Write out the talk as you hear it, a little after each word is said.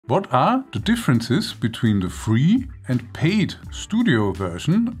What are the differences between the free and paid studio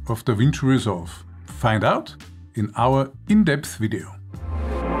version of DaVinci Resolve? Find out in our in-depth video.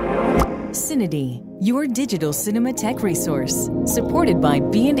 CineD, your digital cinema tech resource, supported by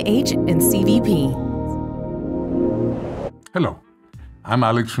B&H and CVP. Hello, I'm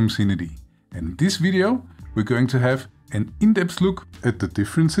Alex from CineD, and in this video we're going to have an in-depth look at the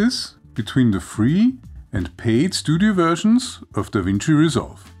differences between the free and paid studio versions of DaVinci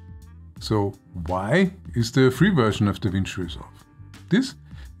Resolve. So why is there a free version of DaVinci Resolve? This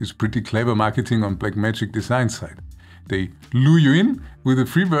is pretty clever marketing on Blackmagic Design's side. They lure you in with a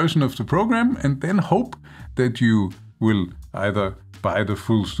free version of the program and then hope that you will either buy the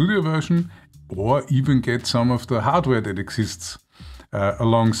full studio version or even get some of the hardware that exists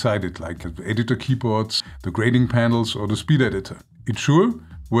alongside it, like the editor keyboards, the grading panels or the speed editor. It sure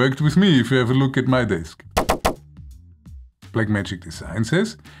worked with me if you have a look at my desk. Blackmagic Design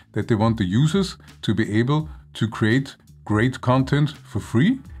says that they want the users to be able to create great content for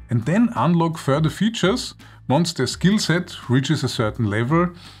free and then unlock further features once their skill set reaches a certain level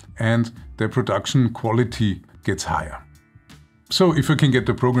and their production quality gets higher. So if I can get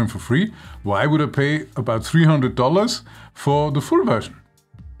the program for free, why would I pay about $300 for the full version?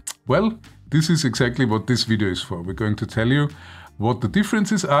 Well, this is exactly what this video is for. We're going to tell you what the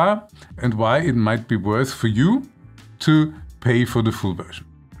differences are and why it might be worth for you to pay for the full version.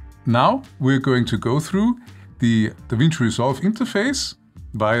 Now we're going to go through the DaVinci Resolve interface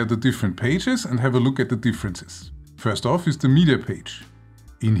via the different pages and have a look at the differences. First off is the media page.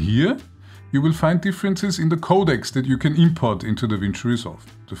 In here you will find differences in the codecs that you can import into DaVinci Resolve.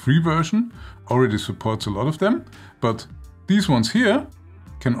 The free version already supports a lot of them, but these ones here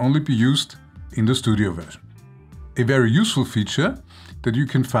can only be used in the studio version. A very useful feature that you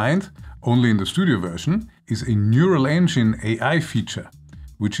can find only in the studio version is a neural engine AI feature,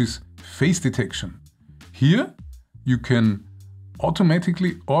 which is face detection. Here you can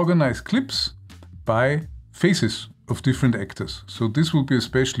automatically organize clips by faces of different actors. So this will be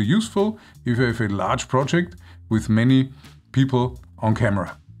especially useful if you have a large project with many people on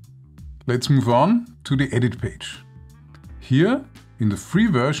camera. Let's move on to the edit page. Here in the free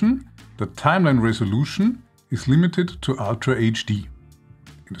version, the timeline resolution is limited to Ultra HD.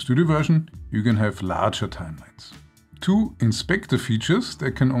 In the studio version, you can have larger timelines. Two inspector features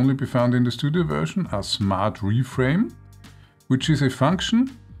that can only be found in the studio version are Smart Reframe, which is a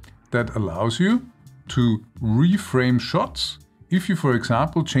function that allows you to reframe shots if you, for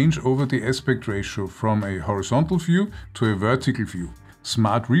example, change over the aspect ratio from a horizontal view to a vertical view.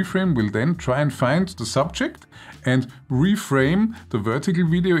 Smart Reframe will then try and find the subject and reframe the vertical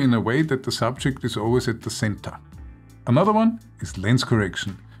video in a way that the subject is always at the center. Another one is lens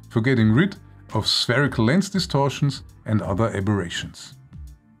correction, for getting rid of spherical lens distortions and other aberrations.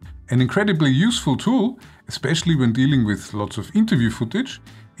 An incredibly useful tool, especially when dealing with lots of interview footage,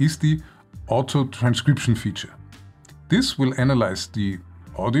 is the auto transcription feature. This will analyze the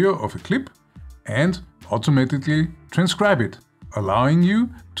audio of a clip and automatically transcribe it, allowing you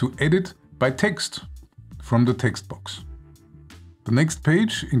to edit by text from the text box. The next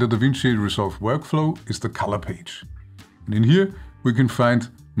page in the DaVinci Resolve workflow is the color page. And in here we can find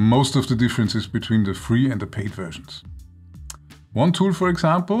most of the differences between the free and the paid versions. One tool, for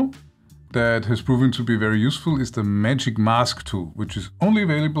example, that has proven to be very useful is the Magic Mask tool, which is only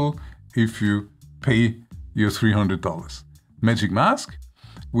available if you pay your $300. Magic Mask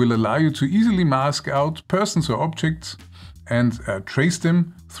will allow you to easily mask out persons or objects and trace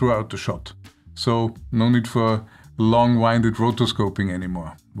them throughout the shot. So no need for long-winded rotoscoping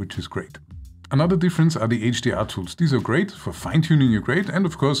anymore, which is great. Another difference are the HDR tools. These are great for fine-tuning your grade and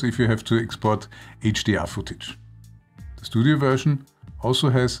of course if you have to export HDR footage. The studio version also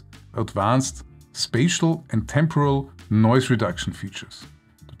has advanced spatial and temporal noise reduction features.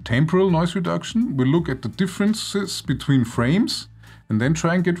 The temporal noise reduction will look at the differences between frames and then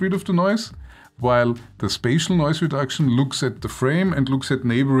try and get rid of the noise, while the spatial noise reduction looks at the frame and looks at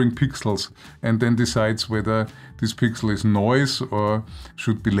neighboring pixels and then decides whether this pixel is noise or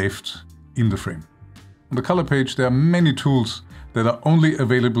should be left in the frame. On the color page there are many tools that are only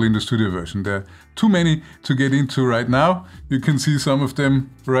available in the studio version. There are too many to get into right now. You can see some of them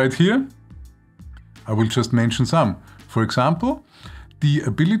right here. I will just mention some. For example, the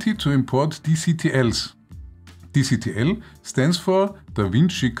ability to import DCTLs. DCTL stands for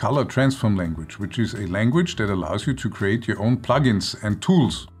DaVinci Color Transform Language, which is a language that allows you to create your own plugins and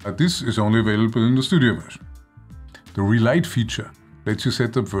tools. This is only available in the studio version. The Relight feature lets you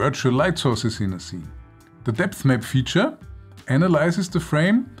set up virtual light sources in a scene. The Depth Map feature analyzes the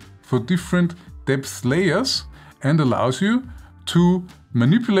frame for different depth layers and allows you to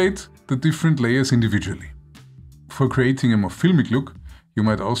manipulate the different layers individually. For creating a more filmic look, you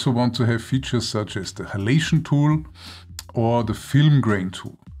might also want to have features such as the halation tool or the film grain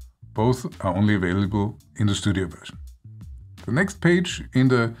tool. Both are only available in the studio version. The next page in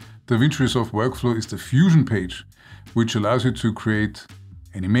the DaVinci Resolve workflow is the Fusion page, which allows you to create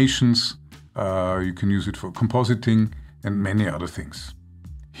animations. You can use it for compositing and many other things.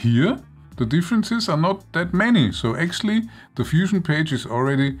 Here, the differences are not that many, so actually the Fusion page is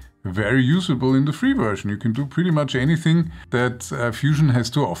already very usable in the free version. You can do pretty much anything that Fusion has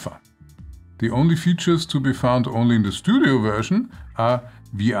to offer. The only features to be found only in the studio version are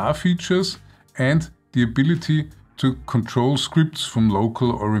VR features and the ability to control scripts from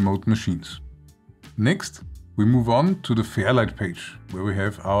local or remote machines. Next, we move on to the Fairlight page, where we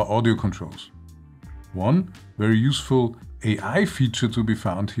have our audio controls. One very useful AI feature to be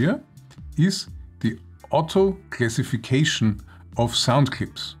found here is the auto classification of sound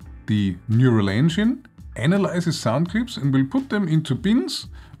clips. The neural engine analyzes sound clips and will put them into bins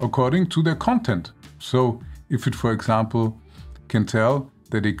according to their content. So if it, for example, can tell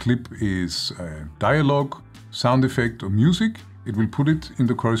that a clip is dialogue, sound effect or music, it will put it in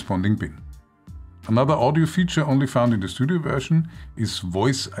the corresponding bin. Another audio feature only found in the studio version is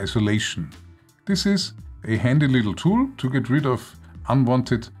voice isolation. This is a handy little tool to get rid of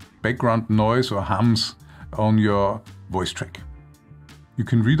unwanted background noise or hums on your voice track. You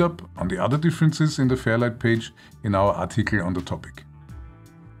can read up on the other differences in the Fairlight page in our article on the topic.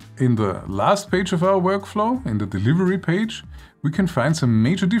 In the last page of our workflow, in the delivery page, we can find some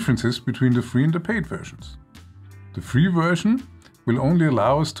major differences between the free and the paid versions. The free version will only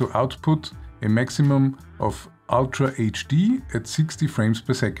allow us to output a maximum of Ultra HD at 60 frames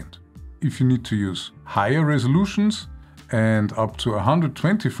per second. If you need to use higher resolutions and up to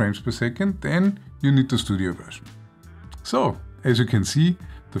 120 frames per second, then you need the studio version. So, as you can see,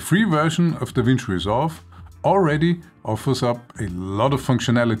 the free version of DaVinci Resolve already offers up a lot of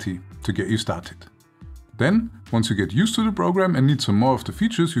functionality to get you started. Then, once you get used to the program and need some more of the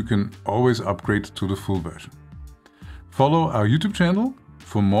features, you can always upgrade to the full version. Follow our YouTube channel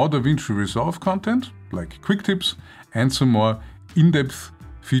for more DaVinci Resolve content, like quick tips and some more in-depth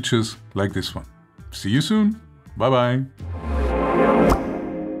features like this one. See you soon. Bye bye.